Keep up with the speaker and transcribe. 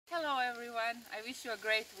everyone. I wish you a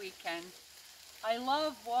great weekend. I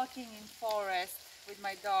love walking in forest with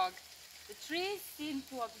my dog. The trees seem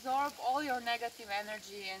to absorb all your negative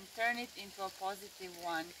energy and turn it into a positive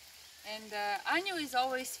one. And Anu is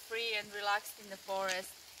always free and relaxed in the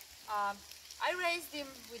forest. I raised him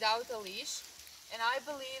without a leash, and I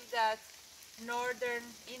believe that northern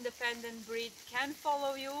independent breed can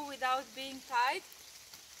follow you without being tied.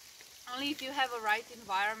 Only if you have a right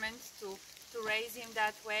environment to raise him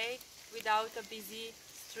that way, without a busy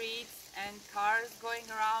streets and cars going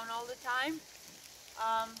around all the time.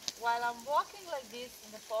 While I'm walking like this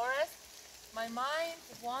in the forest, my mind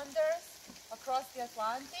wanders across the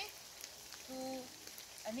Atlantic to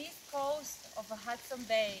an east coast of the Hudson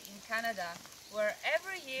Bay in Canada, where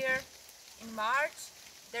every year in March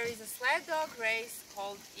there is a sled dog race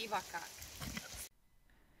called Ivakkak.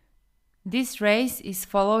 This race is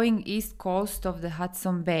following east coast of the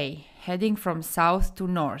Hudson Bay, heading from south to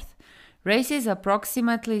north. Race is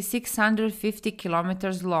approximately 650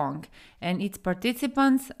 kilometers long, and its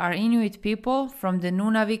participants are Inuit people from the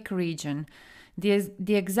Nunavik region.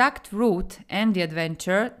 The exact route and the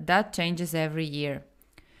adventure, that changes every year.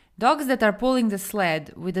 Dogs that are pulling the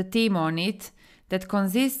sled with a team on it that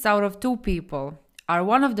consists out of 2 people are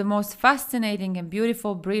one of the most fascinating and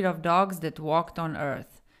beautiful breed of dogs that walked on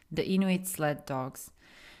Earth, the Inuit Sled Dogs.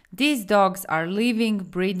 These dogs are living,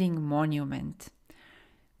 breathing monument.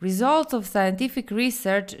 Results of scientific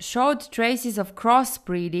research showed traces of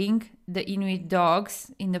crossbreeding the Inuit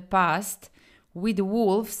dogs in the past with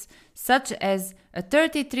wolves, such as a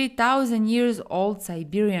 33,000 years old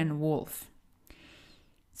Siberian wolf.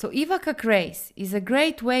 So Ivakkak race is a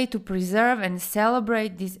great way to preserve and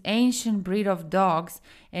celebrate this ancient breed of dogs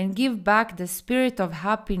and give back the spirit of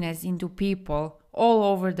happiness into people all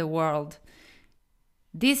over the world.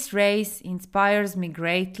 This race inspires me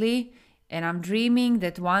greatly, and I'm dreaming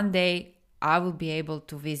that one day I will be able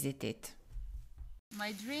to visit it.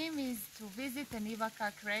 My dream is to visit an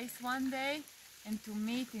Ivakkak race one day and to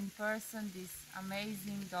meet in person these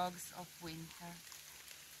amazing dogs of winter.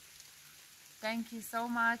 Thank you so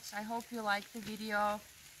much. I hope you liked the video,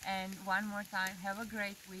 and one more time, have a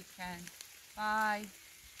great weekend. Bye.